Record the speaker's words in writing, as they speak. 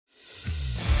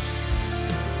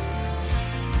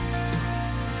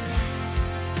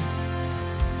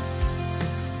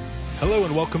Hello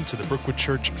and welcome to the Brookwood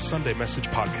Church Sunday Message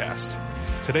Podcast.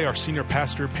 Today our senior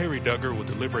pastor, Perry Duggar, will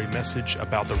deliver a message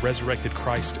about the resurrected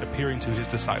Christ appearing to his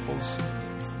disciples.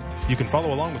 You can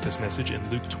follow along with this message in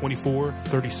Luke 24,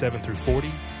 37 through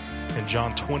 40, and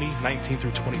John 20, 19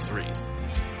 through 23.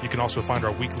 You can also find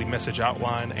our weekly message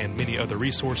outline and many other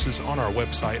resources on our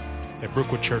website at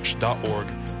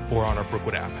brookwoodchurch.org or on our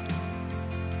Brookwood app.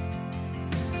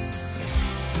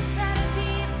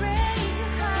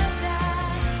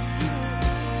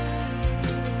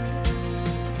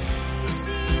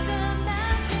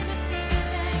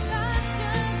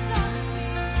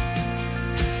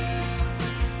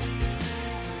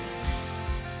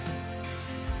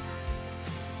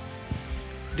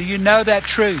 Do you know that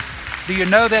truth? Do you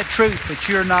know that truth that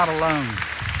you're not alone?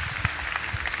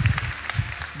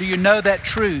 Do you know that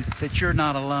truth that you're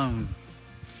not alone?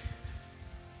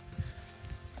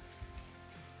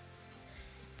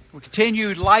 We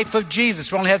continue Life of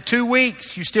Jesus. We only have 2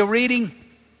 weeks. You still reading?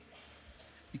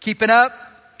 You keeping up?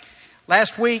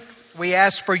 Last week, we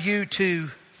asked for you to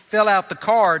fill out the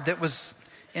card that was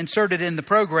inserted in the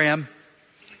program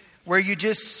where you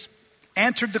just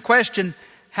answered the question,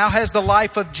 how has the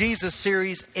Life of Jesus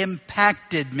series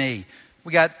impacted me?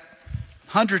 We got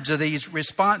hundreds of these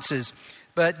responses,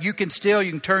 but you can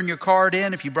turn your card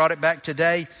in. If you brought it back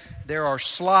today, there are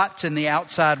slots in the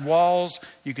outside walls.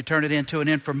 You can turn it into an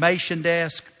information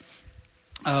desk.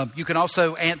 You can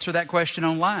also answer that question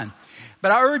online.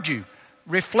 But I urge you,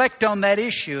 reflect on that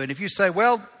issue. And if you say,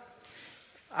 well,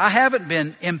 I haven't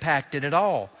been impacted at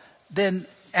all, then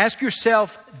ask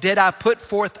yourself, did I put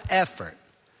forth effort?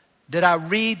 Did I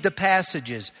read the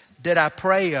passages? Did I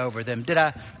pray over them? Did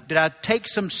I take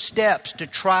some steps to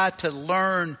try to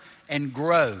learn and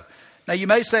grow? Now you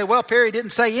may say, well, Perry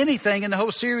didn't say anything in the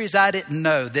whole series I didn't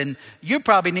know. Then you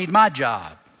probably need my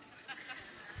job.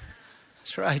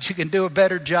 That's right, you can do a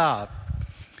better job.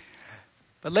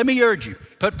 But let me urge you,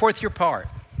 put forth your part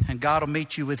and God will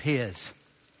meet you with His.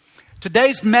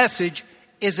 Today's message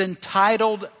is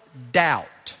entitled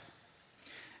Doubt.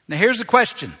 Now here's the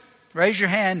question. Raise your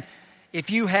hand if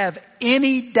you have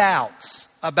any doubts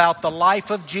about the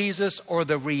life of Jesus or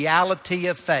the reality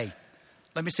of faith.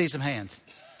 Let me see some hands.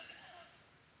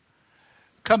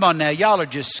 Come on now, y'all are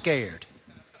just scared.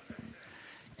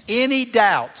 Any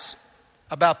doubts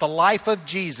about the life of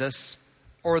Jesus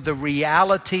or the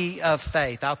reality of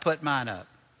faith? I'll put mine up.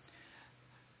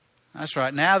 That's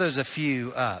right, now there's a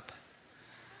few up.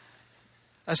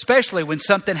 Especially when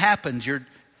something happens, your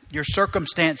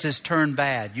circumstances turn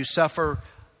bad. You suffer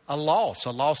a loss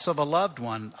of a loved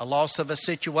one, a loss of a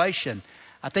situation.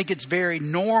 I think it's very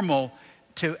normal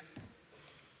to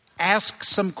ask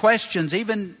some questions,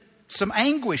 even some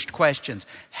anguished questions.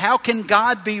 How can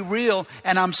God be real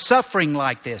and I'm suffering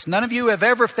like this? None of you have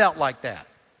ever felt like that.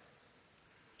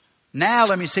 Now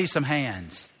let me see some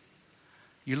hands.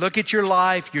 You look at your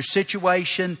life, your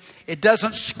situation, it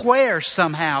doesn't square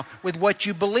somehow with what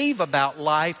you believe about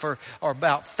life or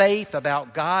about faith,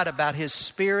 about God, about His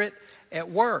Spirit at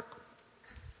work.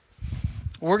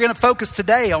 We're going to focus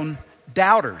today on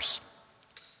doubters.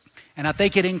 And I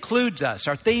think it includes us.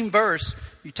 Our theme verse,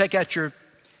 you take out your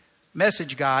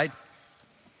message guide.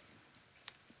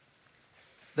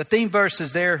 The theme verse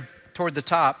is there toward the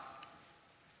top.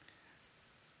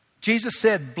 Jesus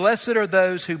said, "Blessed are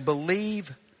those who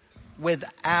believe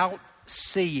without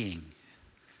seeing."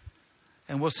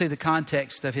 And we'll see the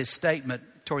context of his statement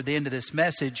toward the end of this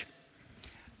message.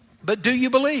 But do you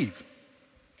believe?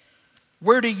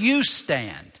 Where do you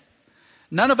stand?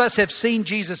 None of us have seen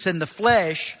Jesus in the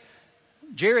flesh.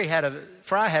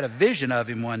 Fry had a vision of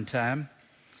him one time.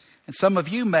 And some of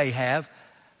you may have.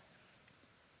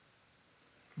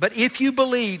 But if you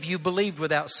believe, you believed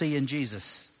without seeing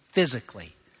Jesus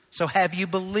physically. So have you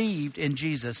believed in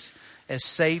Jesus as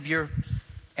Savior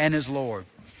and as Lord?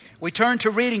 We turn to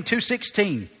reading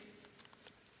 2:16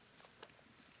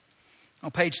 on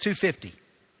page 250.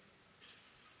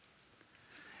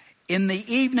 In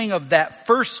the evening of that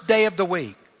first day of the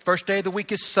week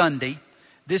is Sunday.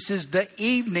 This is the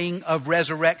evening of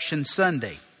Resurrection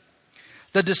Sunday.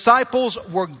 The disciples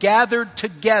were gathered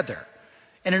together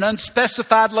in an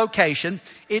unspecified location.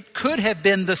 It could have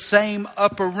been the same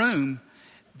upper room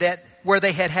where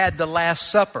they had the Last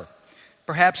Supper.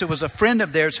 Perhaps it was a friend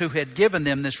of theirs who had given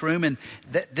them this room, and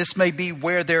this may be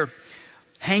where they're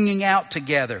hanging out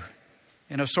together,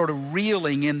 sort of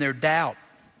reeling in their doubt.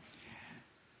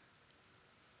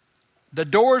 The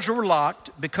doors were locked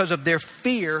because of their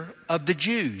fear of the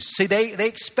Jews. See, they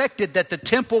expected that the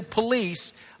temple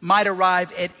police might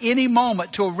arrive at any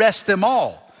moment to arrest them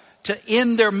all. to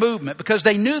end their movement, because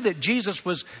they knew that Jesus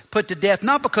was put to death,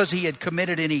 not because he had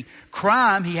committed any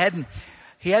crime. He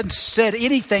hadn't said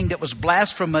anything that was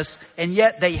blasphemous, and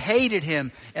yet they hated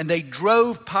him, and they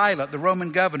drove Pilate, the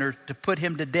Roman governor, to put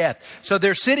him to death. So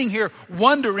they're sitting here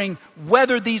wondering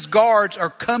whether these guards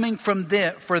are coming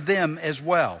for them as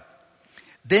well.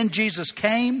 Then Jesus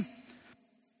came,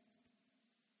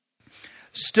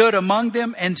 stood among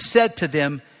them, and said to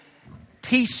them,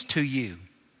 "Peace to you."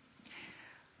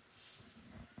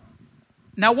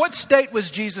 Now, what state was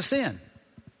Jesus in?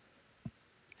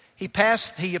 He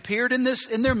appeared in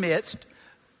their midst.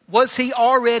 Was he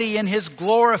already in his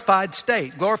glorified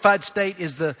state? Glorified state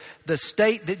is the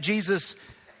state that Jesus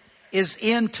is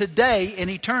in today in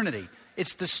eternity.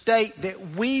 It's the state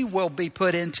that we will be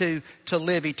put into to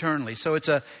live eternally. So it's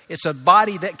a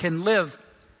body that can live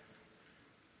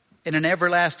in an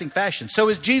everlasting fashion. So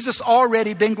has Jesus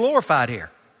already been glorified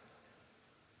here?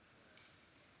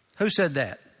 Who said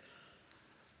that?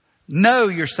 No,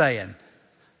 you're saying.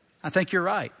 I think you're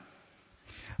right.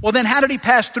 Well, then how did he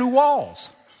pass through walls?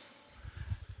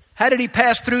 How did he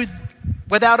pass through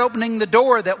without opening the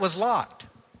door that was locked,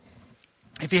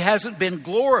 if he hasn't been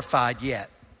glorified yet?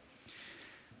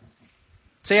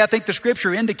 See, I think the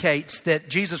scripture indicates that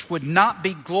Jesus would not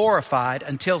be glorified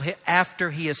until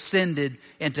after he ascended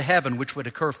into heaven, which would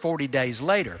occur 40 days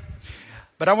later.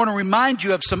 But I want to remind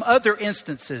you of some other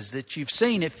instances that you've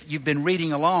seen if you've been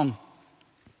reading along.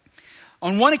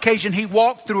 On one occasion, he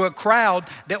walked through a crowd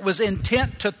that was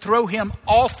intent to throw him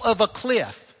off of a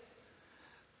cliff.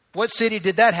 What city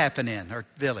did that happen in, or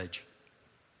village?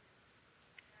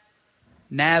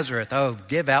 Nazareth. Oh,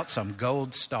 give out some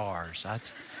gold stars.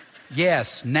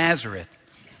 Yes, Nazareth.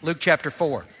 Luke chapter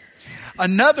 4.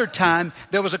 Another time,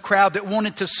 there was a crowd that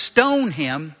wanted to stone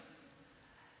him,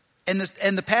 and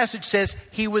the passage says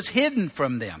he was hidden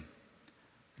from them.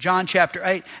 John chapter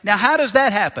 8. Now, how does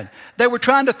that happen? They were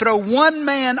trying to throw one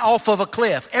man off of a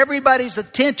cliff. Everybody's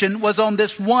attention was on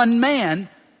this one man,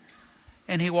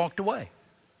 and he walked away.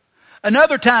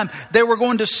 Another time, they were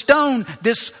going to stone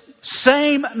this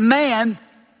same man,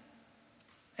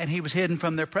 and he was hidden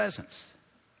from their presence.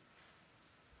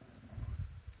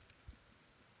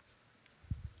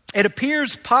 It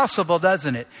appears possible,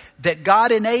 doesn't it, that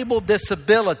God enabled this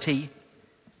ability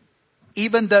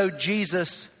even though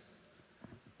Jesus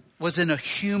was in a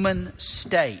human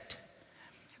state.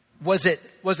 Was it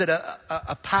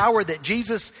a power that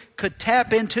Jesus could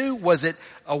tap into? Was it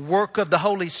a work of the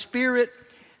Holy Spirit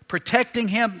protecting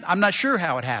him? I'm not sure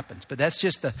how it happens, but that's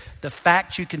just the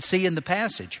facts you can see in the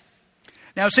passage.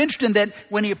 Now, it's interesting that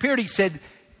when he appeared, he said,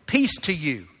 "Peace to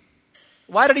you."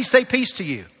 Why did he say peace to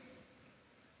you?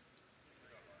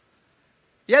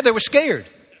 Yeah, they were scared.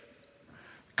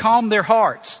 Calm their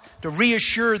hearts, to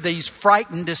reassure these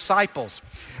frightened disciples.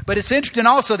 But it's interesting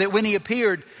also that when he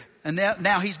appeared, and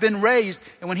now he's been raised,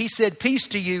 and when he said peace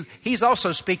to you, he's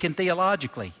also speaking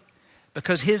theologically,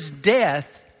 because his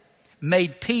death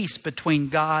made peace between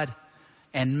God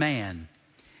and man.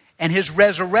 And his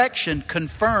resurrection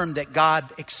confirmed that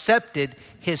God accepted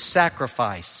his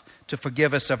sacrifice to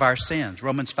forgive us of our sins.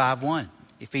 Romans 5:1,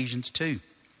 Ephesians 2.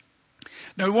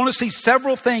 Now, we want to see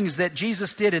several things that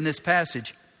Jesus did in this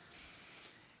passage.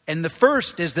 And the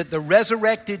first is that the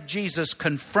resurrected Jesus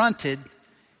confronted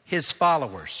his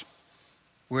followers.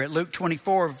 We're at Luke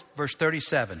 24, verse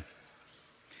 37.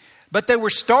 But they were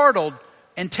startled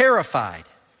and terrified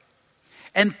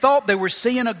and thought they were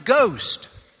seeing a ghost.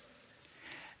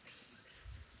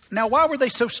 Now, why were they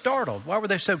so startled? Why were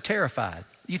they so terrified?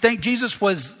 You think Jesus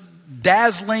was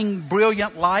dazzling,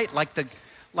 brilliant light like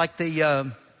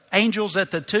the angels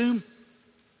at the tomb?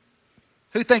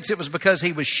 Who thinks it was because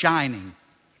he was shining?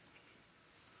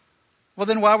 Well,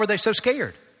 then why were they so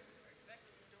scared?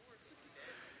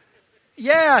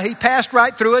 Yeah, he passed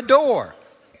right through a door.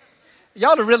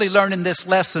 Y'all are really learning this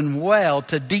lesson well,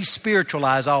 to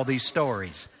despiritualize all these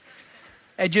stories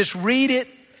and just read it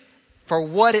for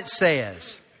what it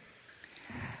says.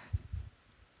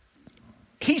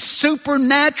 He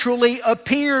supernaturally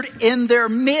appeared in their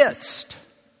midst.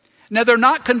 Now, they're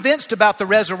not convinced about the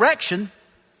resurrection,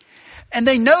 and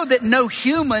they know that no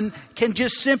human can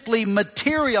just simply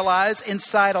materialize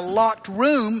inside a locked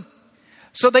room.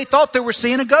 So they thought they were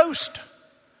seeing a ghost,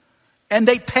 and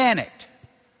they panicked.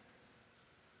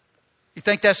 You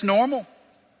think that's normal?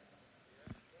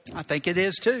 I think it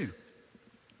is too.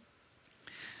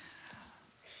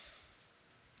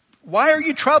 Why are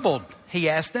you troubled? He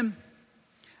asked them.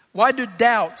 Why do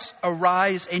doubts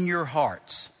arise in your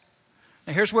hearts?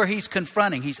 Now, here's where he's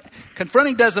confronting.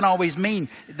 Confronting doesn't always mean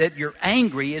that you're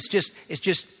angry. It's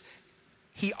just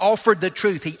he offered the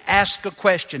truth. He asked a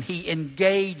question. He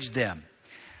engaged them.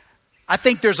 I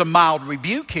think there's a mild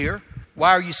rebuke here.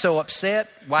 Why are you so upset?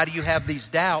 Why do you have these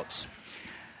doubts?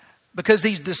 Because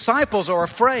these disciples are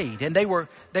afraid, and they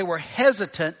were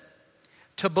hesitant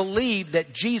to believe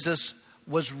that Jesus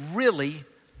was really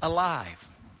alive.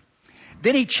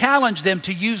 Then he challenged them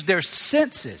to use their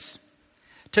senses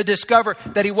to discover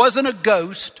that he wasn't a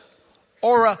ghost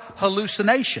or a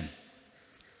hallucination.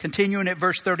 Continuing at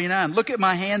verse 39, look at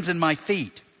my hands and my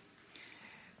feet,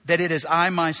 that it is I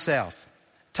myself.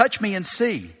 Touch me and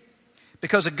see,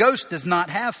 because a ghost does not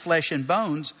have flesh and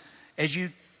bones, as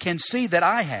you can see that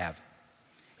I have.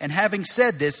 And having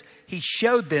said this, he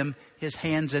showed them his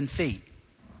hands and feet.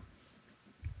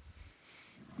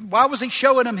 Why was he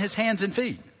showing them his hands and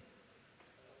feet?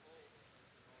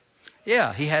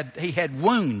 Yeah, he had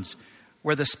wounds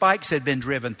where the spikes had been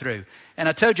driven through. And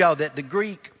I told y'all that the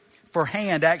Greek for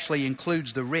hand actually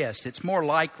includes the wrist. It's more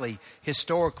likely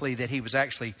historically that he was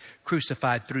actually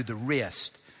crucified through the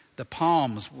wrist. The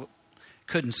palms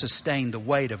couldn't sustain the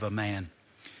weight of a man.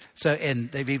 So, and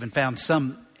they've even found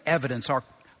some evidence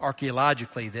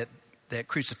archaeologically that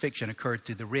crucifixion occurred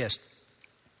through the wrist.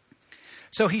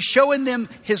 So he's showing them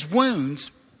his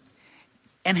wounds,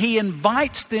 and he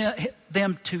invites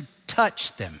them to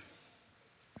touch them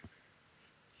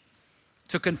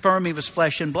to confirm he was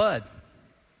flesh and blood.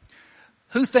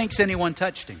 Who thinks anyone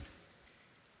touched him?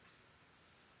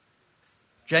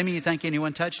 Jamie, you think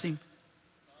anyone touched him?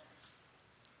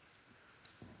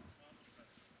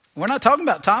 We're not talking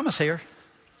about Thomas here.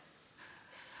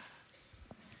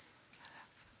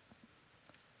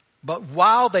 But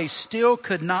while they still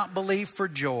could not believe for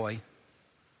joy,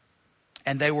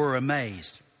 and they were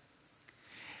amazed,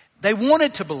 they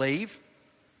wanted to believe.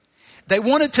 They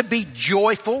wanted to be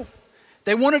joyful.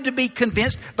 They wanted to be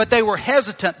convinced, but they were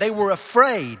hesitant. They were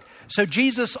afraid. So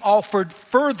Jesus offered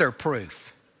further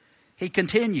proof. He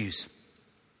continues.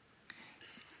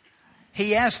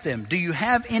 He asked them, do you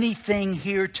have anything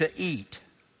here to eat?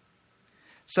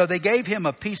 So they gave him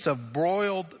a piece of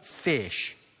broiled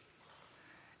fish,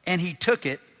 and he took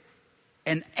it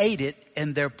and ate it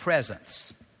in their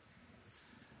presence.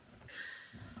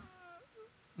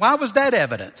 Why was that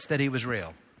evidence that he was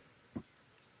real?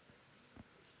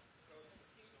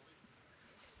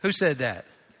 Who said that?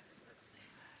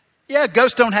 Yeah,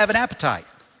 ghosts don't have an appetite.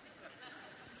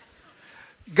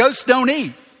 Ghosts don't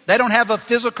eat. They don't have a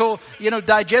physical,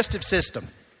 digestive system.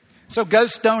 So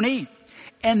ghosts don't eat.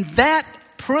 And that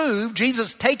proved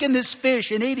Jesus taking this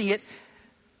fish and eating it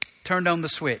turned on the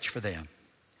switch for them.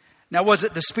 Now, was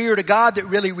it the Spirit of God that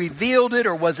really revealed it,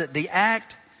 or was it the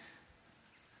act?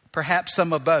 Perhaps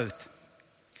some of both.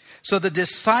 So the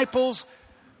disciples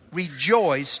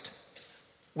rejoiced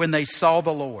when they saw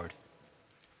the Lord.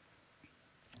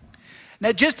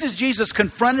 Now, just as Jesus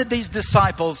confronted these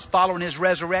disciples following his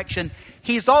resurrection,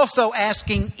 he's also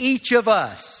asking each of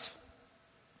us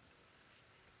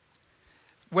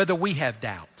whether we have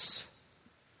doubts.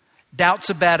 Doubts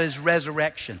about his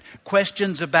resurrection.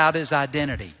 Questions about his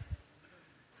identity.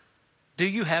 Do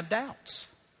you have doubts?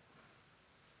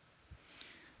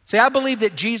 See, I believe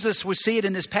that Jesus, we see it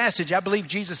in this passage, I believe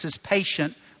Jesus is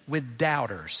patient with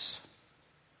doubters.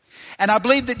 And I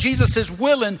believe that Jesus is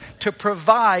willing to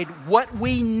provide what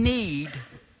we need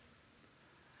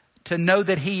to know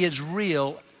that he is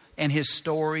real and his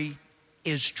story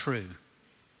is true.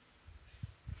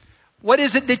 What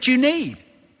is it that you need?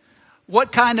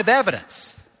 What kind of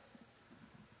evidence?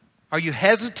 Are you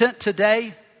hesitant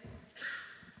today?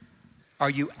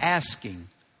 Are you asking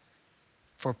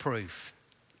for proof?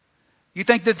 You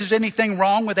think that there's anything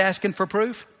wrong with asking for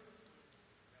proof?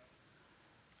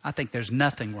 I think there's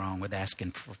nothing wrong with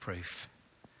asking for proof.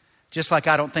 Just like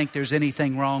I don't think there's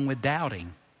anything wrong with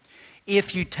doubting.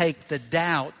 If you take the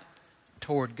doubt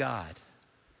toward God,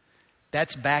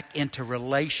 that's back into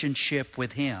relationship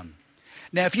with him.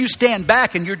 Now, if you stand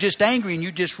back and you're just angry and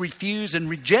you just refuse and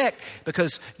reject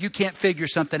because you can't figure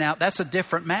something out, that's a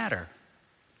different matter.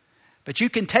 But you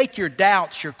can take your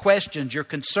doubts, your questions, your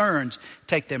concerns,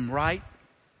 take them right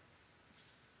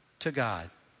to God.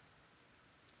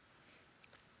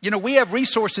 We have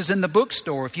resources in the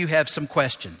bookstore if you have some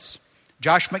questions.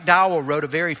 Josh McDowell wrote a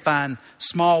very fine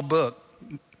small book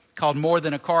called More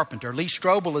Than a Carpenter. Lee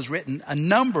Strobel has written a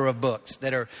number of books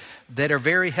that are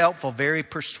very helpful, very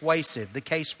persuasive. The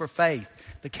Case for Faith,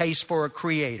 The Case for a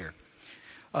Creator,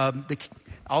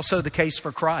 also The Case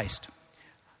for Christ.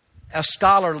 A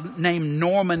scholar named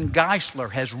Norman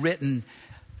Geisler has written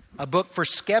a book for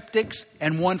skeptics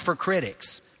and one for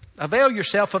critics. Avail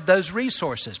yourself of those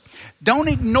resources. Don't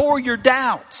ignore your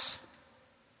doubts.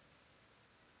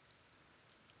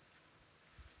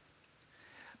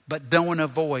 But don't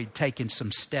avoid taking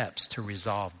some steps to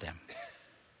resolve them.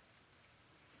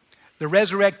 The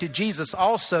resurrected Jesus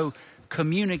also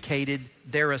communicated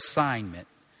their assignment.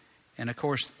 And of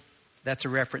course, that's a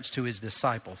reference to his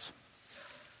disciples.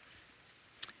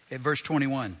 At verse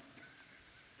 21,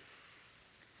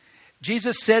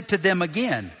 Jesus said to them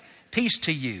again, "Peace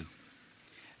to you.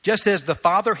 Just as the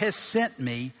Father has sent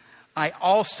me, I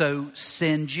also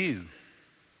send you."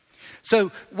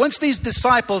 So once these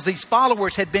disciples, these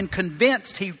followers had been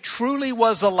convinced he truly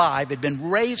was alive, had been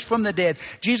raised from the dead,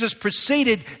 Jesus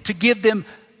proceeded to give them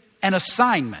an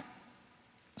assignment,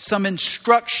 some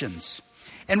instructions.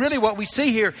 And really what we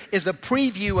see here is a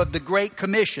preview of the Great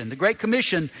Commission. The Great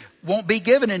Commission won't be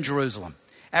given in Jerusalem.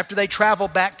 After they travel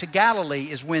back to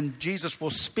Galilee is when Jesus will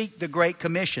speak the Great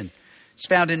Commission. It's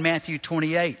found in Matthew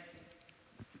 28.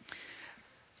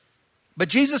 But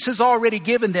Jesus has already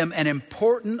given them an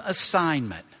important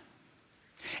assignment.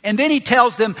 And then he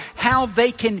tells them how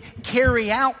they can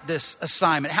carry out this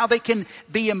assignment, how they can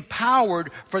be empowered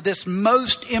for this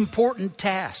most important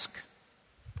task.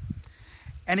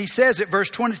 And he says at verse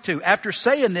 22, after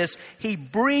saying this, he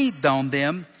breathed on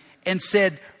them and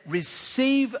said,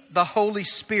 "Receive the Holy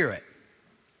Spirit."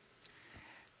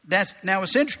 Now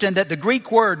it's interesting that the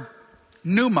Greek word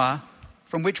pneuma,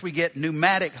 from which we get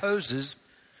pneumatic hoses,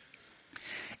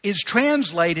 is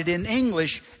translated in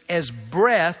English as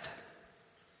breath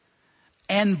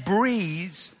and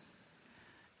breeze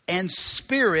and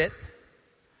spirit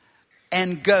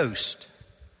and ghost.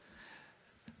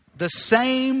 The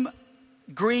same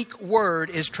Greek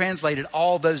word is translated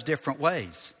all those different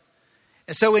ways.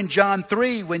 And so in John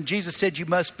 3, when Jesus said you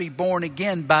must be born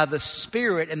again by the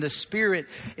Spirit, and the Spirit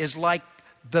is like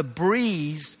the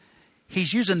breeze,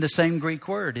 he's using the same Greek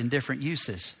word in different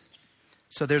uses.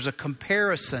 So there's a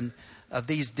comparison of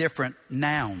these different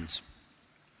nouns.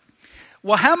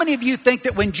 Well, how many of you think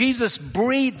that when Jesus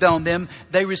breathed on them,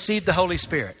 they received the Holy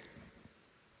Spirit?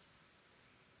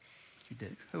 You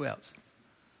did. Who else?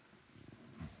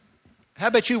 How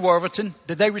about you, Warverton?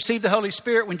 Did they receive the Holy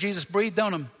Spirit when Jesus breathed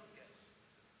on them?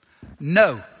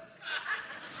 No.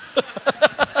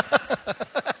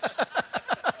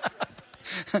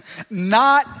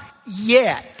 Not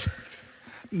yet.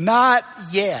 Not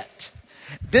yet.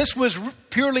 This was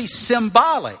purely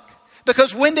symbolic.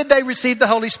 Because when did they receive the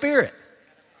Holy Spirit?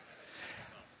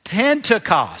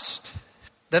 Pentecost.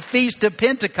 The Feast of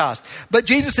Pentecost. But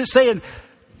Jesus is saying,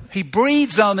 he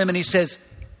breathes on them and he says,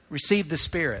 receive the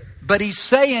Spirit. But he's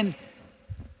saying,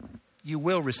 you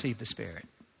will receive the Spirit.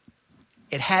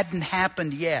 It hadn't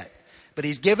happened yet. But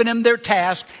he's given them their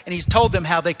task and he's told them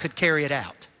how they could carry it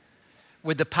out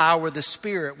with the power of the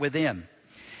Spirit within.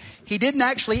 He didn't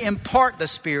actually impart the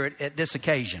Spirit at this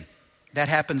occasion. That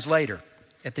happens later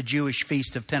at the Jewish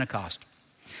Feast of Pentecost.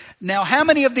 Now, how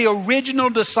many of the original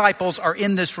disciples are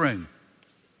in this room?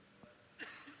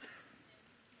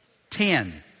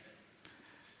 10.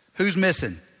 Who's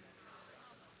missing?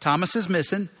 Thomas is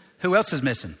missing. Who else is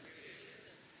missing?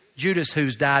 Judas,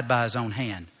 who's died by his own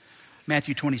hand.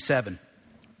 Matthew 27.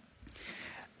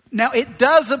 Now, it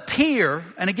does appear,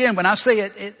 and again, when I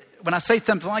say when I say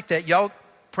something like that, y'all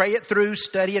pray it through,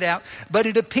 study it out. But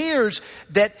it appears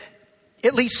that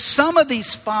at least some of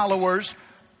these followers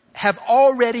have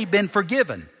already been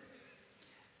forgiven.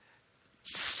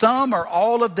 Some or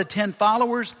all of the 10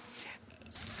 followers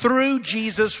through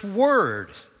Jesus'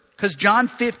 word. Because John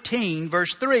 15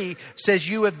 verse 3 says,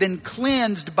 you have been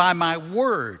cleansed by my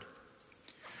word.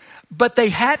 But they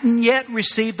hadn't yet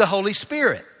received the Holy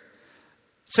Spirit.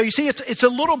 So you see, it's a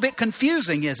little bit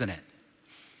confusing, isn't it?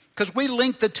 Because we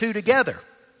link the two together.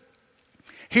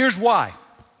 Here's why.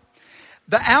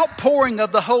 The outpouring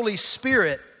of the Holy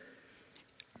Spirit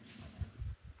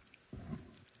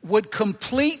would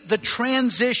complete the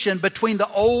transition between the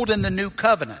old and the new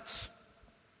covenants.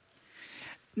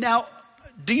 Now,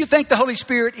 do you think the Holy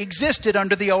Spirit existed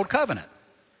under the old covenant?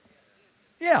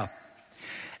 Yeah.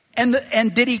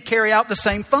 And did he carry out the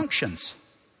same functions?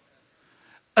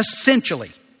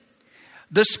 Essentially.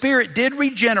 The Spirit did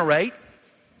regenerate.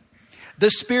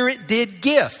 The Spirit did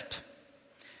gift.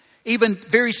 Even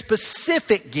very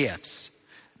specific gifts.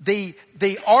 The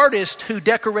artists who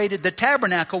decorated the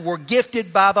tabernacle were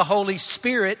gifted by the Holy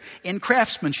Spirit in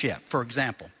craftsmanship, for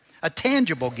example. A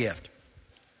tangible gift.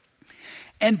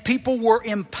 And people were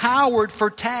empowered for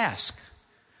task.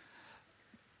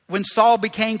 When Saul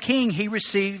became king, he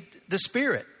received the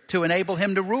Spirit to enable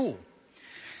him to rule.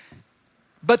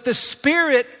 But the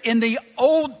Spirit in the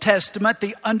Old Testament,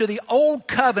 under the Old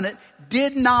Covenant,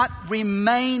 did not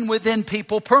remain within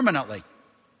people permanently.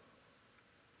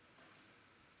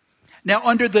 Now,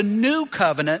 under the New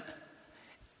Covenant,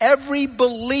 every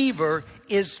believer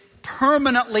is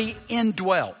permanently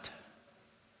indwelt.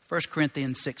 1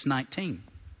 Corinthians 6:19.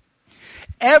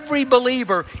 Every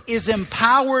believer is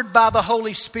empowered by the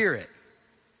Holy Spirit.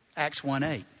 Acts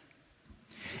 1:8.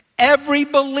 Every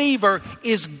believer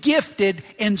is gifted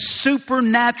in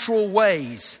supernatural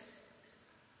ways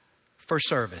for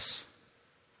service.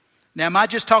 Now, am I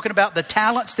just talking about the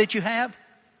talents that you have?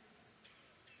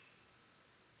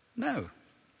 No.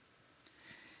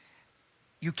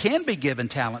 You can be given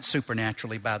talents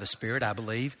supernaturally by the Spirit, I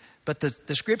believe. But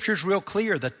the Scripture is real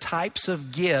clear. The types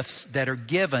of gifts that are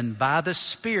given by the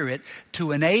Spirit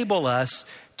to enable us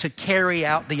to carry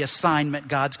out the assignment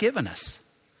God's given us.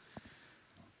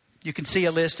 You can see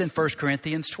a list in 1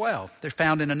 Corinthians 12. They're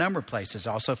found in a number of places.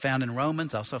 Also found in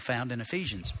Romans, also found in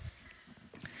Ephesians.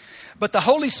 But the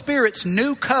Holy Spirit's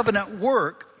new covenant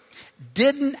work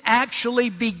didn't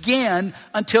actually begin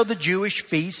until the Jewish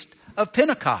feast of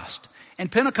Pentecost.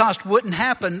 And Pentecost wouldn't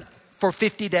happen for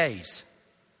 50 days.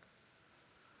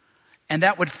 And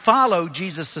that would follow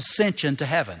Jesus' ascension to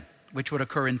heaven, which would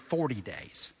occur in 40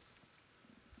 days.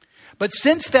 But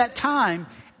since that time,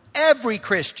 every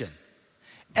Christian,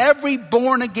 every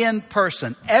born-again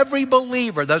person, every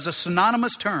believer, those are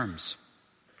synonymous terms,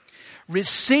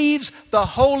 receives the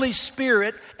Holy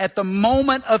Spirit at the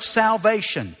moment of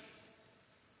salvation.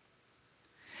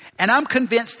 And I'm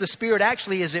convinced the Spirit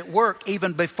actually is at work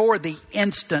even before the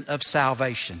instant of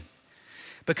salvation.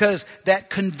 Because that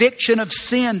conviction of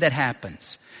sin that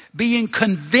happens, being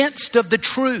convinced of the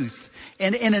truth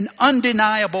in an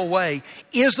undeniable way,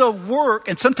 is a work,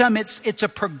 and sometimes it's a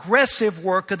progressive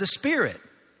work of the Spirit.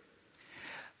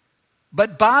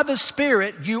 But by the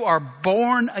Spirit, you are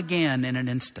born again in an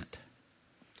instant.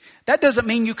 That doesn't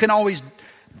mean you can always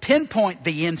pinpoint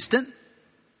the instant,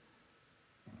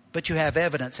 but you have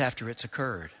evidence after it's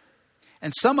occurred.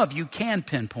 And some of you can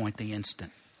pinpoint the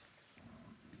instant.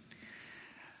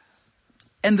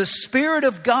 And the Spirit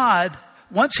of God,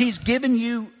 once He's given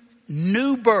you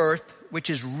new birth, which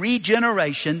is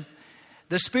regeneration,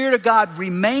 the Spirit of God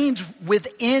remains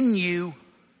within you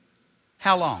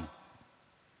how long?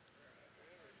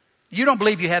 You don't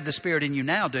believe you have the Spirit in you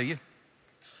now, do you?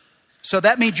 So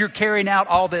that means you're carrying out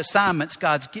all the assignments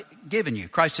God's given you,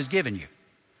 Christ has given you.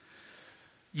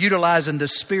 Utilizing the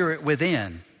Spirit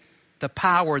within, the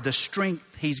power, the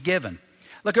strength He's given.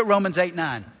 Look at Romans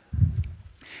 8:9.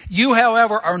 You,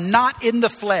 however, are not in the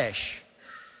flesh.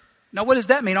 Now, what does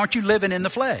that mean? Aren't you living in the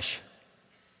flesh?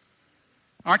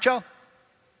 Aren't y'all?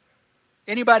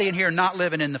 Anybody in here not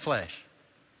living in the flesh?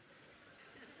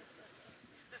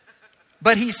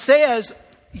 But he says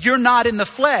you're not in the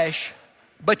flesh,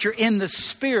 but you're in the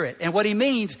Spirit. And what he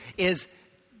means is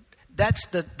that's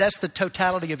the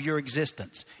totality of your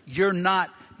existence. You're not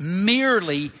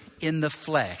merely in the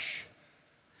flesh.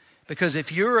 Because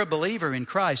if you're a believer in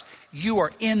Christ, you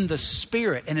are in the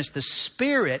Spirit. And it's the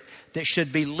Spirit that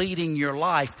should be leading your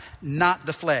life, not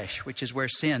the flesh, which is where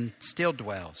sin still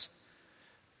dwells.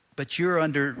 But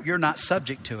you're not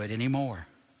subject to it anymore.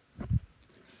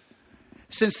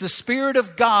 Since the Spirit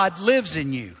of God lives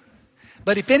in you.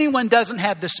 But if anyone doesn't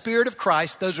have the Spirit of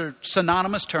Christ, those are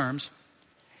synonymous terms,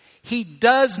 he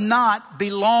does not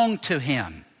belong to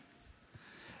Him.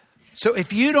 So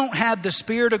if you don't have the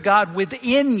Spirit of God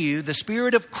within you, the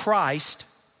Spirit of Christ,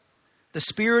 the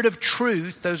Spirit of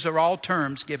truth, those are all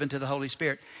terms given to the Holy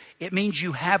Spirit, it means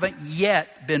you haven't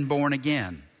yet been born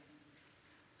again.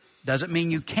 Doesn't mean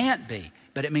you can't be,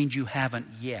 but it means you haven't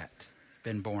yet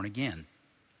been born again.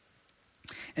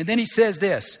 And then he says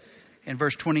this in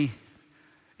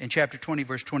chapter 20,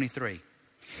 verse 23.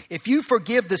 If you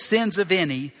forgive the sins of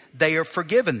any, they are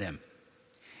forgiven them.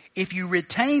 If you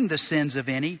retain the sins of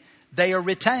any, they are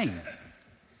retained.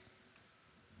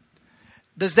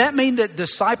 Does that mean that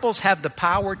disciples have the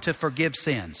power to forgive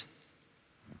sins?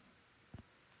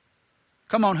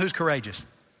 Come on, who's courageous?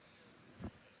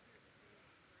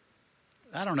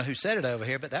 I don't know who said it over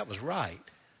here, but that was right.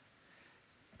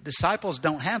 Disciples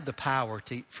don't have the power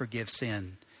to forgive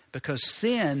sin because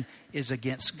sin is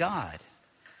against God.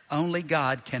 Only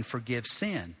God can forgive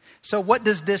sin. So what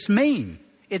does this mean?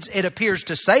 It appears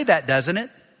to say that, doesn't it?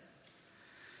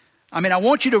 I mean, I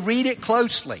want you to read it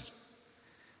closely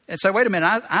and say, wait a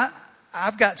minute,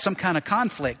 I've got some kind of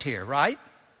conflict here, right?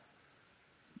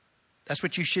 That's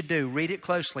what you should do. Read it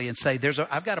closely and say,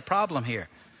 I've got a problem here.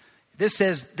 This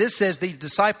says the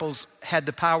disciples had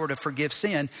the power to forgive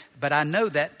sin, but I know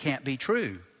that can't be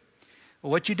true.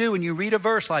 Well, what you do when you read a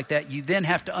verse like that, you then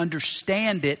have to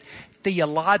understand it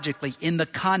theologically in the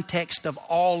context of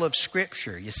all of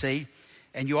Scripture, you see.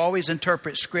 And you always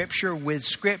interpret Scripture with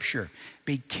Scripture.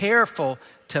 Be careful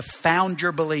to found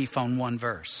your belief on one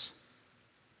verse.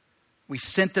 We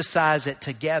synthesize it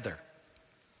together.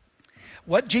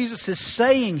 What Jesus is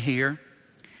saying here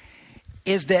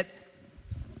is that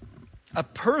a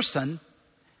person,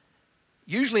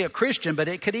 usually a Christian, but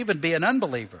it could even be an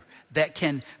unbeliever, that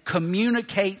can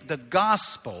communicate the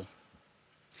gospel,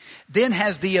 then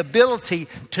has the ability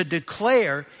to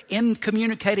declare, in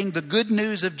communicating the good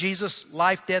news of Jesus'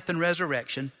 life, death, and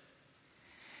resurrection,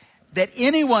 that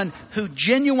anyone who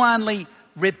genuinely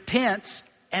repents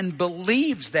and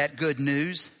believes that good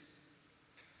news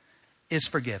is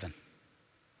forgiven.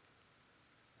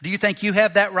 Do you think you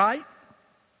have that right?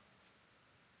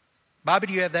 Bobby,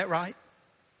 do you have that right?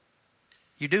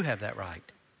 You do have that right.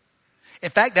 In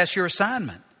fact, that's your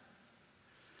assignment.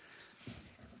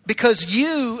 Because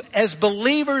you, as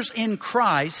believers in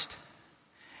Christ,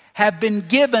 have been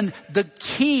given the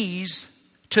keys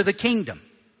to the kingdom.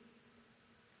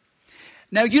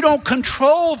 Now, you don't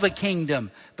control the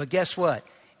kingdom, but guess what?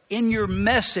 In your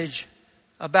message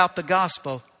about the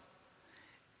gospel,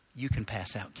 you can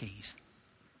pass out keys.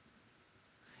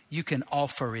 You can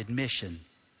offer admission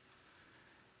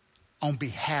on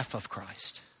behalf of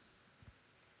Christ.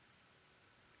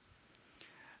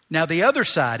 Now, the other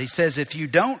side, he says, if you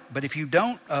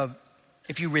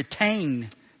retain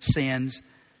sins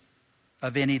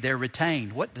of any, they're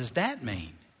retained. What does that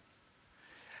mean?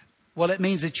 Well, it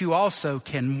means that you also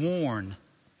can warn,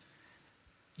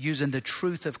 using the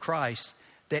truth of Christ,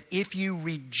 that if you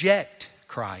reject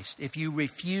Christ, if you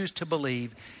refuse to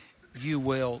believe, you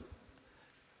will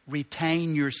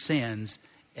retain your sins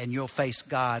and you'll face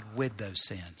God with those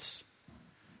sins.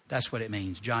 That's what it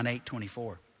means. John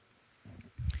 8:24.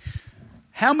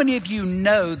 How many of you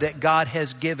know that God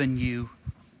has given you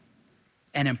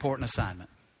an important assignment?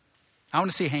 I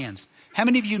want to see hands. How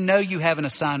many of you know you have an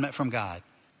assignment from God?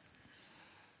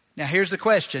 Now, here's the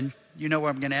question. You know what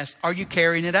I'm going to ask. Are you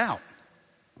carrying it out?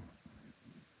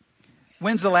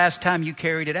 When's the last time you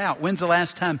carried it out? When's the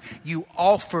last time you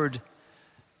offered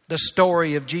the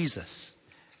story of Jesus?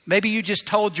 Maybe you just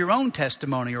told your own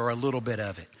testimony or a little bit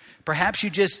of it. Perhaps you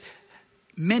just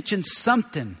mentioned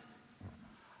something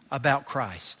about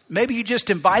Christ. Maybe you just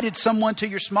invited someone to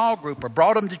your small group or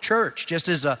brought them to church just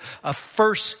as a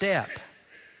first step.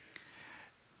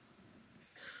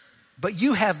 But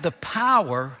you have the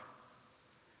power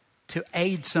to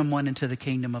aid someone into the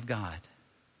kingdom of God.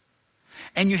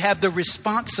 And you have the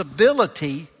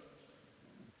responsibility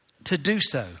to do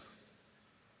so.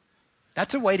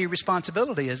 That's a weighty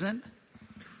responsibility, isn't it?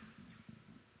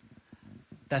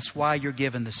 That's why you're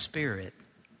given the Spirit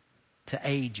to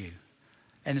aid you.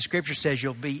 And the scripture says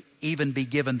you'll even be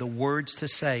given the words to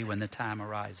say when the time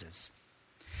arises.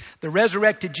 The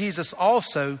resurrected Jesus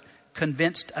also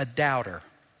convinced a doubter.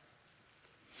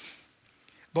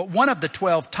 But one of the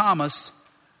 12, Thomas,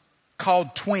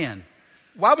 called twin.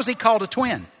 Why was he called a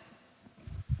twin?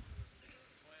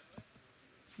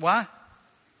 Why?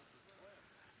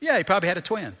 Yeah, he probably had a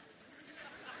twin.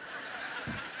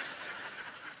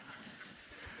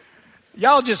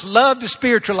 Y'all just love to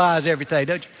spiritualize everything,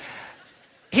 don't you?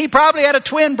 He probably had a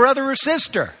twin brother or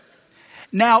sister.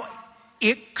 Now,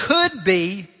 it could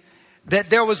be that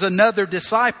there was another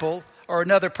disciple or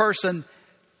another person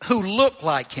who looked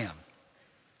like him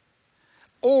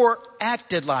or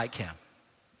acted like him.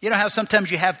 You know how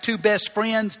sometimes you have two best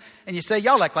friends and you say,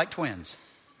 y'all act like twins.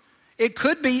 It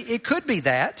could be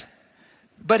that,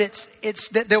 but it's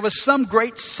that there was some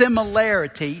great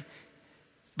similarity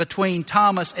between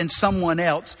Thomas and someone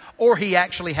else, or he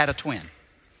actually had a twin.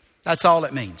 That's all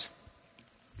it means.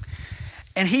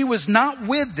 And he was not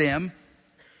with them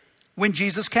when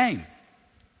Jesus came.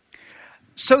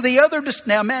 So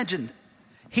now imagine,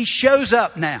 he shows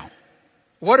up now.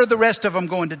 What are the rest of them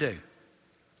going to do?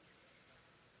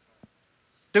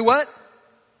 Do what?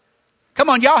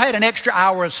 Come on, y'all had an extra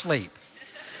hour of sleep.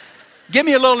 Give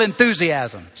me a little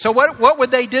enthusiasm. So what would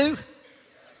they do?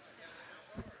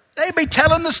 They'd be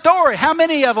telling the story. How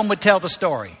many of them would tell the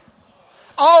story?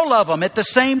 All of them at the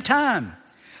same time.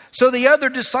 So the other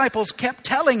disciples kept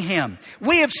telling him,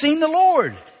 we have seen the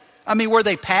Lord. I mean, were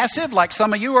they passive like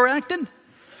some of you are acting?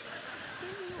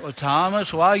 Well,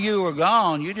 Thomas, while you were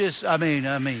gone,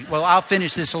 well, I'll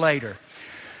finish this later.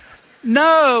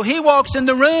 No, he walks in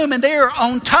the room and they're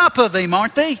on top of him,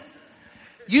 aren't they?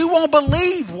 You won't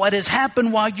believe what has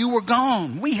happened while you were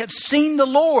gone. We have seen the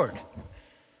Lord.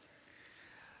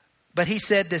 But he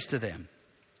said this to them.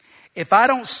 If I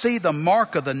don't see the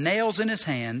mark of the nails in his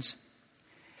hands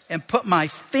and put my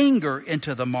finger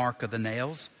into the mark of the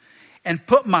nails and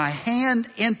put my hand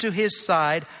into his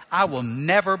side, I will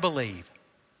never believe.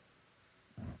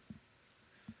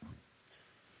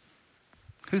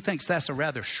 Who thinks that's a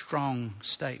rather strong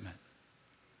statement?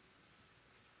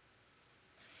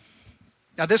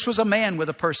 Now, this was a man with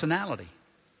a personality.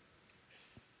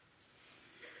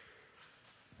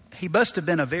 He must have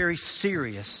been a very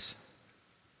serious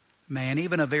man,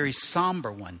 even a very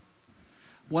somber one.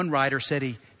 One writer said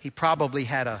he probably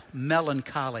had a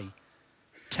melancholy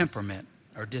temperament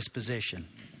or disposition.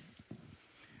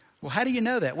 Well, how do you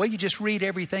know that? Well, you just read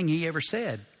everything he ever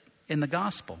said in the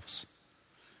Gospels.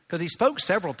 Because he spoke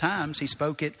several times. He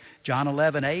spoke at John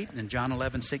 11:8 and John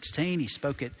 11:16. He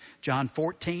spoke at John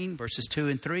 14, verses 2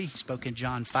 and 3. He spoke in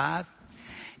John 5.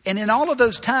 And in all of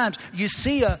those times, you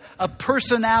see a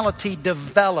personality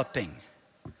developing.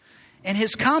 And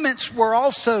his comments were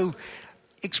also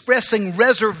expressing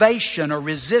reservation or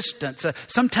resistance,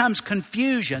 sometimes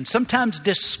confusion, sometimes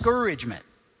discouragement.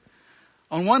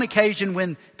 On one occasion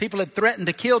when people had threatened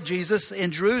to kill Jesus in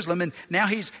Jerusalem, and now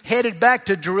he's headed back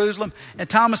to Jerusalem, and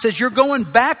Thomas says, "You're going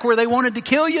back where they wanted to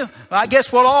kill you? Well, I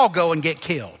guess we'll all go and get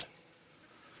killed."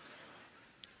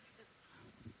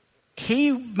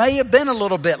 He may have been a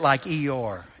little bit like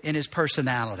Eeyore in his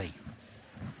personality.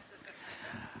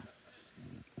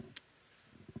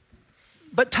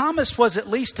 But Thomas was at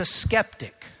least a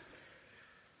skeptic.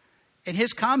 And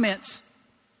his comments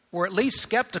were at least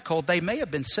skeptical. They may have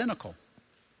been cynical.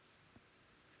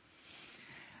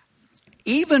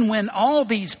 Even when all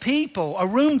these people, a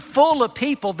room full of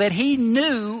people that he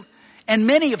knew and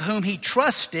many of whom he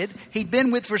trusted, he'd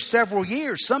been with for several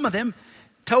years, some of them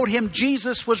told him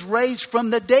Jesus was raised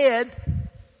from the dead,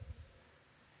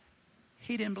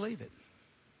 he didn't believe it.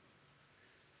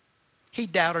 He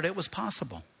doubted it was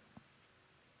possible.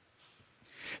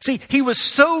 See, he was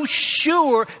so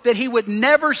sure that he would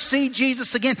never see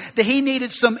Jesus again that he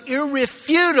needed some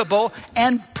irrefutable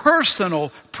and personal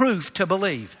proof to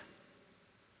believe.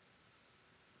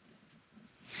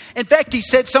 In fact, he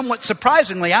said somewhat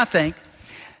surprisingly, I think,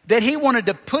 that he wanted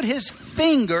to put his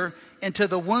finger into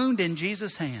the wound in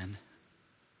Jesus' hand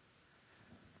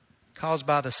caused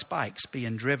by the spikes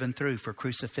being driven through for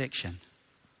crucifixion.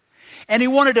 And he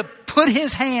wanted to put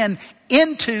his hand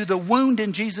into the wound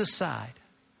in Jesus' side.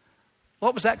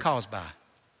 What was that caused by?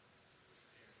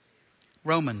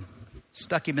 Roman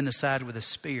stuck him in the side with a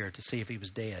spear to see if he was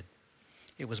dead.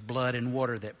 It was blood and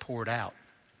water that poured out,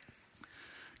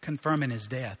 confirming his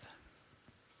death.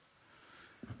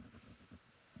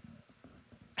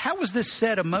 How was this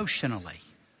said emotionally?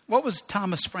 What was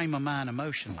Thomas' frame of mind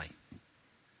emotionally?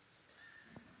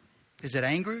 Is it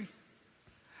angry?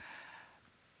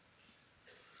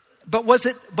 But was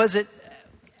it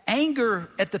anger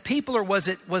at the people, or was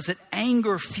it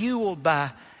anger fueled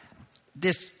by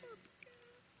this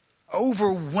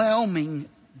overwhelming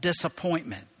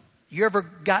disappointment? You ever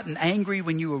gotten angry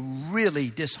when you were really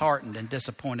disheartened and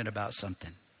disappointed about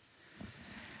something?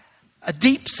 A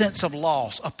deep sense of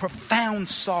loss, a profound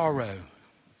sorrow.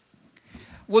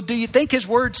 Well, do you think his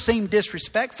words seem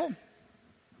disrespectful?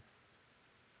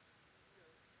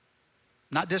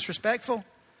 Not disrespectful?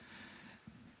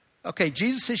 Okay,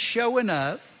 Jesus is showing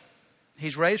up.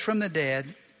 He's raised from the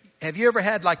dead. Have you ever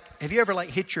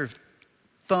hit your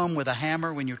thumb with a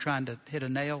hammer when you're trying to hit a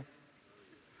nail?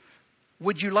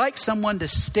 Would you like someone to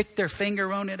stick their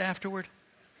finger on it afterward?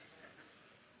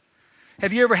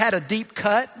 Have you ever had a deep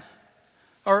cut?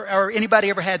 Or anybody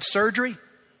ever had surgery?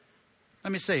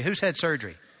 Let me see, who's had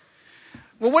surgery?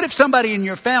 Well, what if somebody in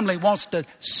your family wants to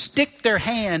stick their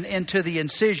hand into the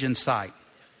incision site?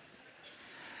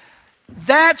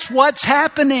 That's what's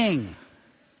happening.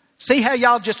 See how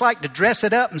y'all just like to dress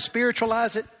it up and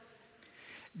spiritualize it?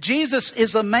 Jesus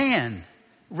is a man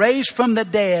raised from the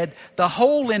dead. The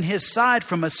hole in his side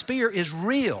from a spear is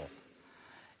real.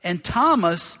 And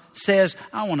Thomas says,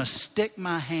 I want to stick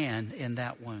my hand in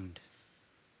that wound.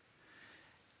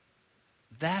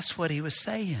 That's what he was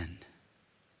saying.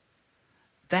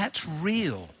 That's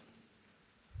real.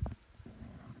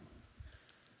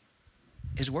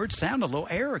 His words sound a little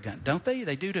arrogant, don't they?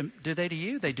 Do they to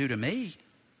you? They do to me.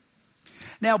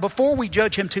 Now, before we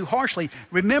judge him too harshly,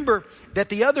 remember that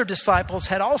the other disciples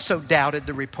had also doubted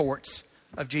the reports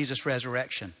of Jesus'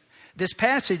 resurrection. This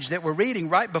passage that we're reading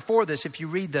right before this, if you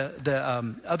read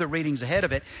the other readings ahead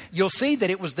of it, you'll see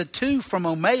that it was the two from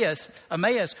Emmaus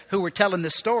who were telling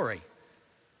this story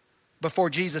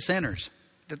before Jesus enters.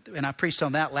 And I preached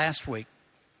on that last week.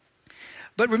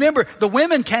 But remember, the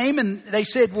women came and they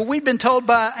said, well, we've been told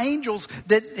by angels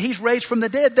that he's raised from the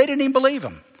dead. They didn't even believe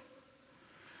him.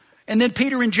 And then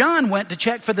Peter and John went to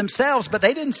check for themselves, but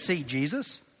they didn't see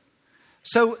Jesus.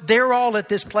 So they're all at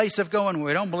this place of going,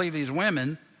 we don't believe these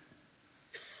women.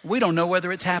 We don't know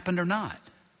whether it's happened or not.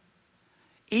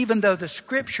 Even though the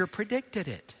scripture predicted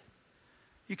it.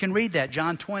 You can read that,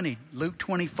 John 20, Luke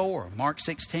 24, Mark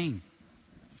 16.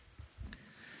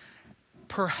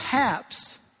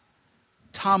 Perhaps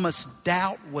Thomas'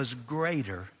 doubt was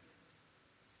greater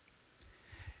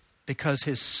because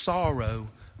his sorrow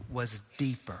was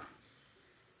deeper.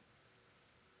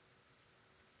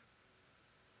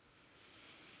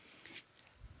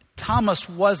 Thomas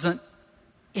wasn't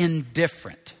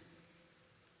indifferent.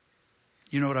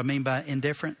 You know what I mean by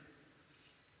indifferent?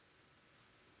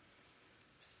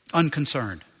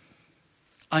 Unconcerned,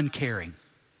 uncaring.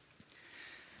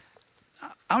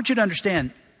 I want you to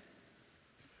understand,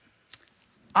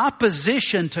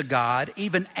 opposition to God,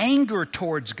 even anger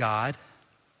towards God,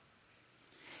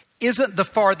 isn't the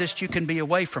farthest you can be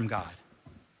away from God.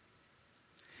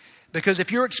 Because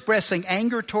if you're expressing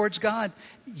anger towards God,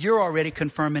 you're already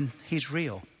confirming He's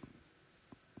real.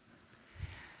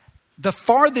 The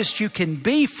farthest you can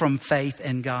be from faith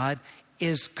in God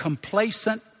is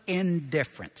complacent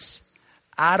indifference.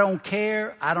 I don't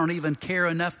care. I don't even care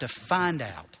enough to find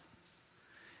out.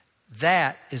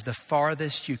 That is the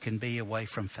farthest you can be away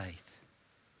from faith.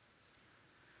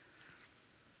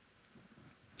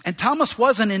 And Thomas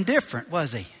wasn't indifferent,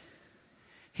 was he?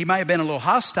 He might have been a little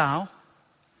hostile.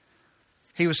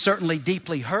 He was certainly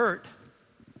deeply hurt.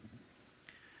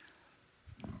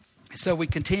 So we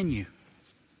continue.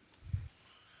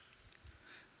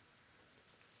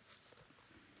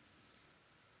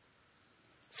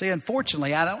 See,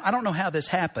 unfortunately, I don't know how this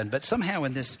happened, but somehow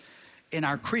in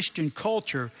our Christian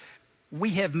culture,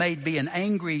 we have made being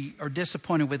angry or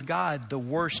disappointed with God the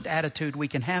worst attitude we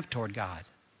can have toward God.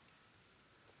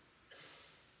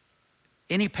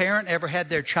 Any parent ever had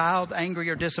their child angry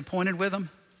or disappointed with them?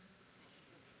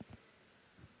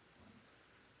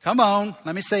 Come on,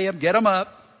 let me see them. Get them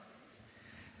up.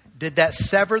 Did that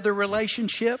sever the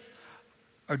relationship,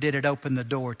 or did it open the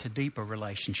door to deeper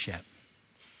relationship?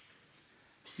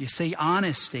 You see,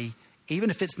 honesty, even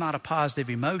if it's not a positive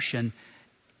emotion,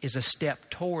 is a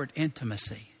step toward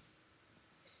intimacy,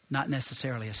 not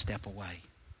necessarily a step away.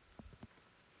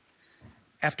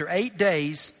 After 8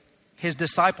 days, his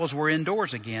disciples were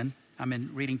indoors again. I'm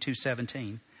in reading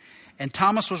 2:17. And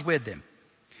Thomas was with them.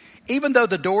 Even though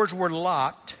the doors were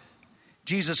locked,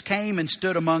 Jesus came and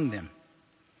stood among them.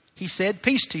 He said,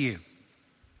 "Peace to you."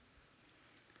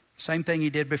 Same thing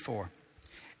he did before.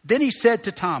 Then he said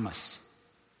to Thomas,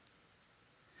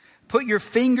 "Put your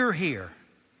finger here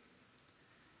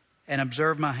and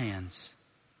observe my hands.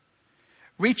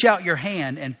 Reach out your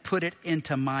hand and put it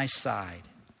into my side."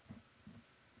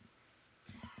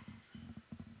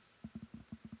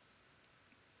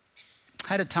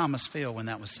 How did Thomas feel when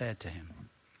that was said to him?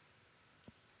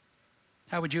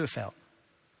 How would you have felt?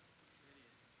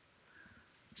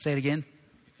 Say it again.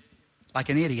 Like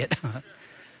an idiot.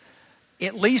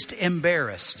 At least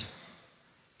embarrassed,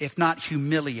 if not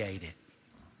humiliated.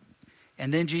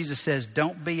 And then Jesus says,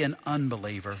 don't be an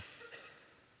unbeliever,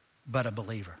 but a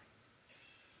believer.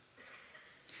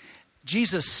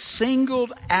 Jesus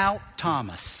singled out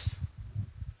Thomas.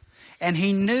 And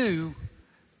he knew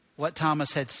what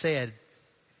Thomas had said,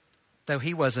 though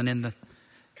he wasn't in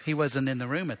the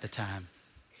room at the time,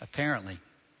 apparently.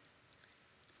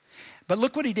 But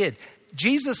look what he did.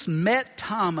 Jesus met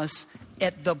Thomas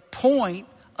at the point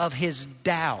of his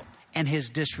doubt and his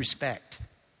disrespect.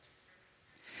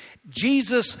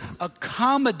 Jesus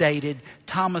accommodated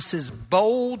Thomas's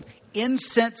bold,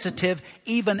 insensitive,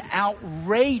 even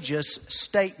outrageous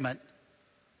statement.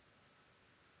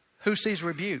 Who sees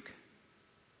rebuke?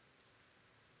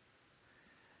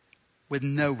 With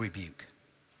no rebuke.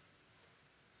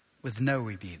 With no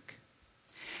rebuke.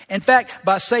 In fact,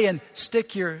 by saying,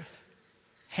 stick your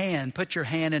hand, put your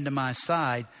hand into my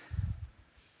side,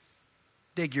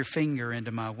 dig your finger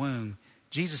into my wound,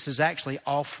 Jesus is actually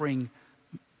offering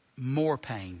more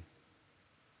pain,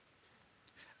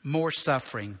 more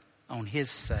suffering on his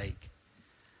sake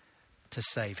to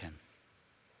save him.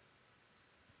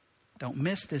 Don't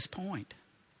miss this point.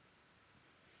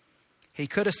 He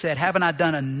could have said, haven't I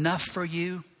done enough for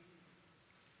you?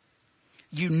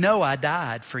 You know I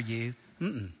died for you.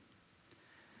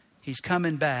 He's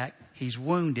coming back. He's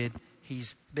wounded.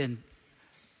 He's been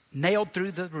nailed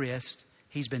through the wrist.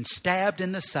 He's been stabbed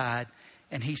in the side.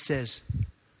 And he says,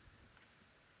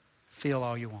 feel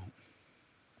all you want.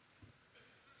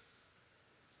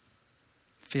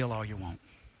 Feel all you want.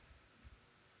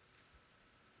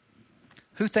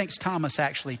 Who thinks Thomas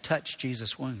actually touched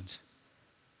Jesus' wounds?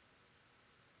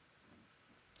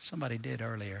 Somebody did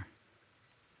earlier.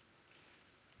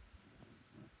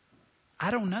 I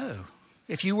don't know.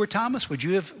 If you were Thomas, would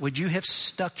you have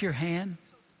stuck your hand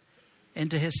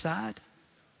into his side?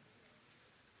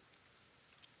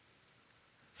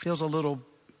 Feels a little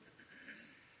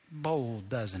bold,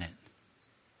 doesn't it?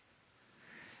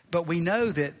 But we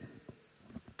know that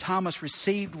Thomas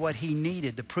received what he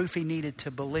needed, the proof he needed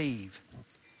to believe.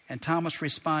 And Thomas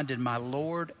responded, "My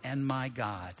Lord and my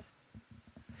God."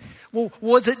 Well,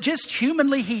 was it just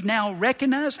humanly he now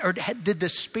recognized, or did the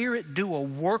Spirit do a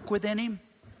work within him?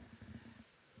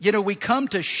 You know, we come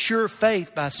to sure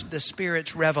faith by the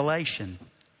Spirit's revelation.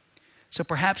 So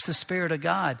perhaps the Spirit of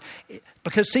God,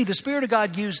 because see, the Spirit of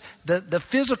God used the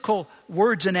physical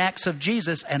words and acts of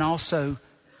Jesus and also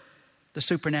the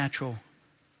supernatural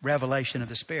revelation of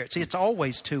the Spirit. See, it's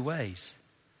always two ways.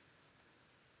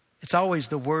 It's always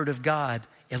the Word of God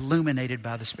illuminated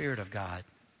by the Spirit of God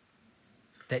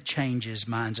that changes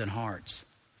minds and hearts.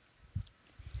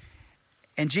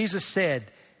 And Jesus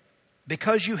said,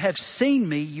 "Because you have seen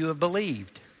me, you have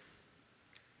believed.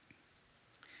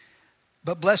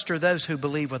 But blessed are those who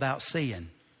believe without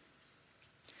seeing."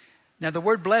 Now, the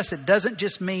word blessed doesn't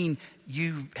just mean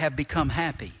you have become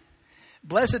happy.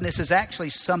 Blessedness is actually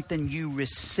something you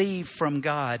receive from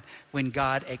God when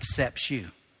God accepts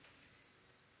you.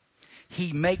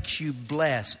 He makes you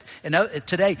blessed. And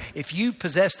today, if you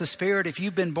possess the Spirit, if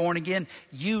you've been born again,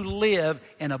 you live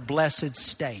in a blessed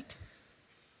state.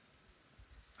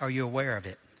 Are you aware of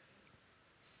it?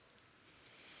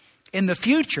 In the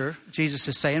future, Jesus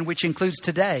is saying, which includes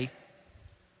today,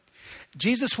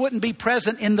 Jesus wouldn't be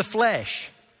present in the flesh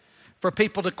for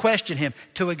people to question him,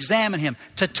 to examine him,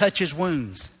 to touch his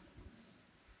wounds.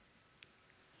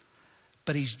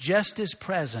 But he's just as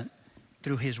present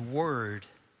through his word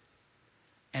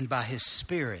and by his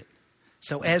Spirit.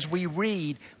 So as we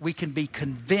read, we can be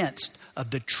convinced of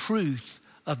the truth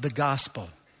of the gospel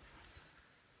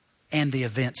and the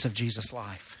events of Jesus'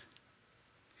 life.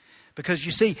 Because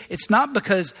you see, it's not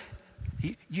because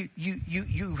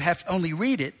you have to only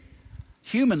read it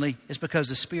humanly. It's because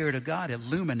the Spirit of God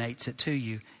illuminates it to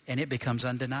you and it becomes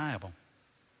undeniable.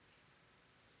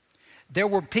 There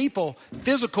were people,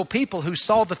 physical people, who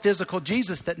saw the physical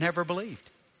Jesus that never believed.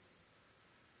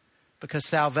 Because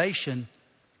salvation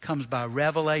comes by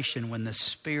revelation when the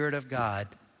Spirit of God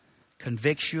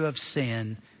convicts you of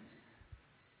sin,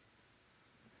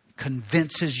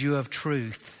 convinces you of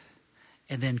truth,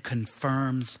 and then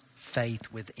confirms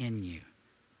faith within you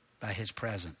by his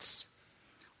presence.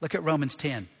 Look at Romans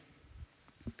 10.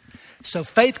 So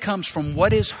faith comes from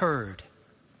what is heard.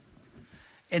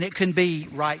 And it can be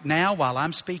right now while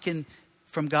I'm speaking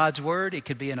from God's word. It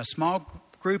could be in a small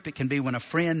group. It can be when a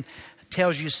friend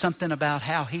tells you something about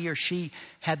how he or she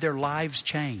had their lives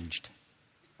changed.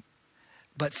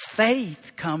 But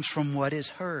faith comes from what is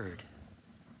heard.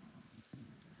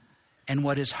 And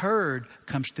what is heard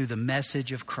comes through the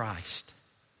message of Christ.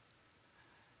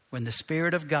 When the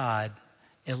Spirit of God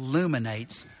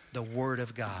illuminates the Word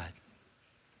of God.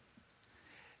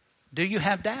 Do you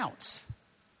have doubts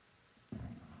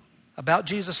about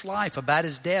Jesus' life, about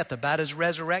his death, about his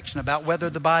resurrection, about whether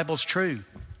the Bible's true?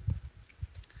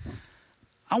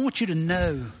 I want you to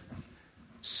know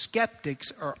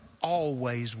skeptics are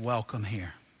always welcome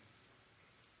here.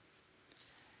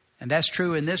 And that's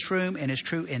true in this room, and it's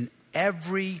true in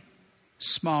every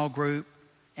small group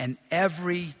and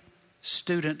every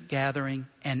student gathering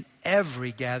and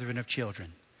every gathering of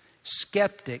children.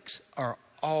 Skeptics are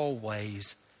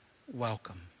always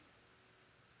welcome.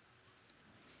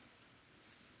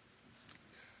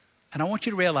 And I want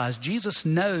you to realize Jesus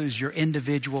knows your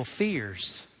individual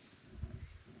fears.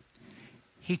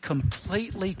 He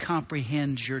completely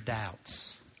comprehends your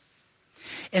doubts.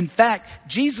 In fact,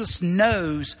 Jesus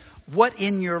knows what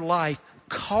in your life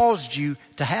caused you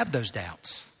to have those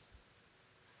doubts.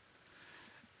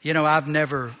 You know, I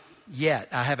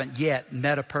haven't yet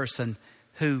met a person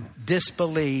who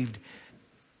disbelieved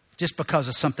just because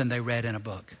of something they read in a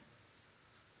book,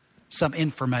 some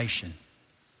information.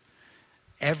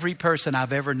 Every person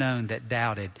I've ever known that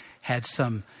doubted had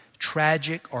some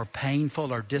tragic or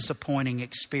painful or disappointing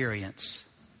experience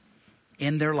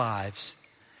in their lives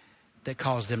that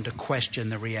caused them to question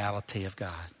the reality of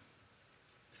God.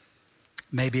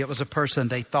 Maybe it was a person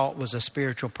they thought was a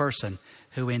spiritual person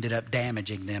who ended up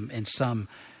damaging them in some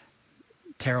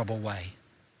terrible way.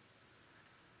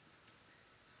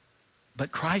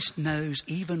 But Christ knows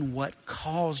even what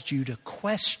caused you to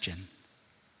question.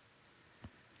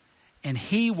 And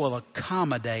He will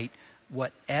accommodate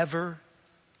whatever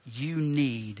you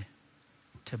need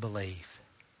to believe.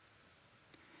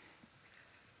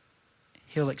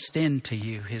 He'll extend to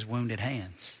you His wounded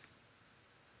hands.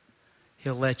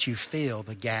 He'll let you feel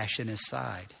the gash in His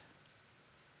side.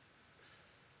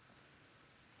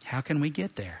 How can we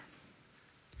get there?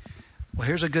 Well,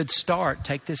 here's a good start.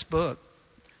 Take this book.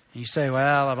 And you say,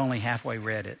 well, I've only halfway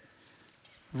read it.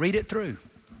 Read it through.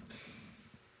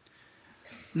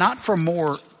 Not for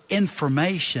more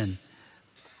information,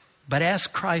 but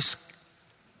ask Christ's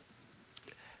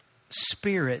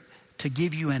Spirit to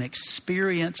give you an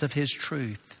experience of His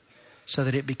truth so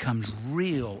that it becomes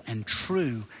real and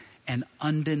true and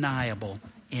undeniable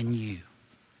in you.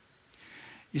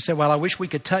 You say, well, I wish we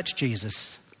could touch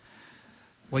Jesus.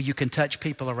 Well, you can touch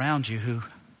people around you who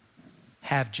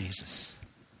have Jesus.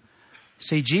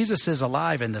 See, Jesus is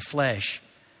alive in the flesh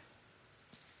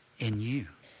in you.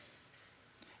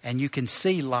 And you can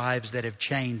see lives that have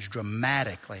changed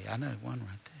dramatically. I know one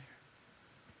right there.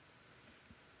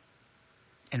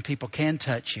 And people can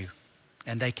touch you,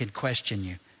 and they can question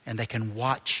you, and they can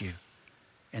watch you,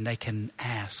 and they can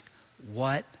ask,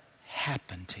 what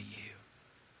happened to you?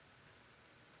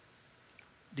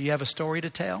 Do you have a story to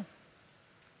tell?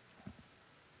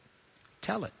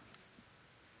 Tell it.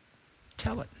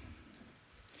 Tell it.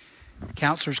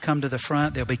 Counselors come to the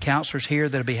front. There'll be counselors here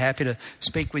that'll be happy to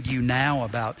speak with you now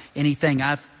about anything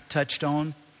I've touched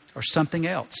on or something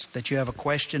else that you have a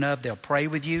question of. They'll pray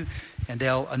with you and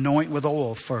they'll anoint with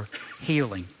oil for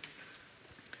healing.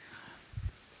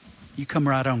 You come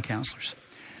right on, counselors.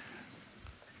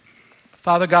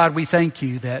 Father God, we thank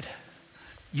you that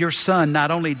your Son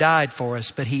not only died for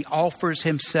us, but He offers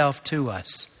Himself to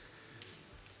us.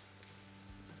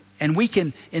 And we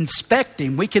can inspect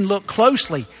Him. We can look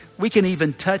closely. We can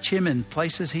even touch Him in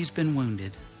places He's been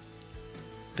wounded.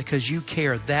 Because you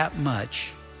care that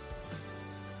much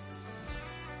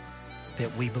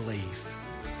that we believe.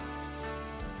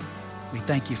 We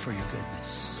thank you for your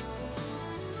goodness.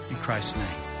 In Christ's name,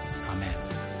 amen.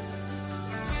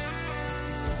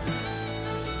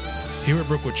 Here at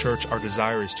Brookwood Church, our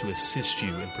desire is to assist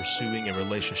you in pursuing a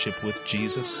relationship with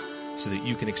Jesus so that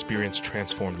you can experience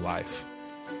transformed life.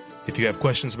 If you have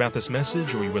questions about this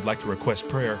message or you would like to request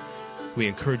prayer, we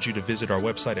encourage you to visit our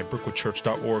website at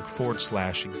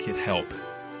brookwoodchurch.org/get-help.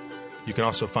 You can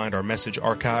also find our message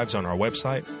archives on our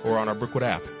website or on our Brookwood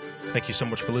app. Thank you so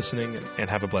much for listening and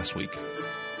have a blessed week.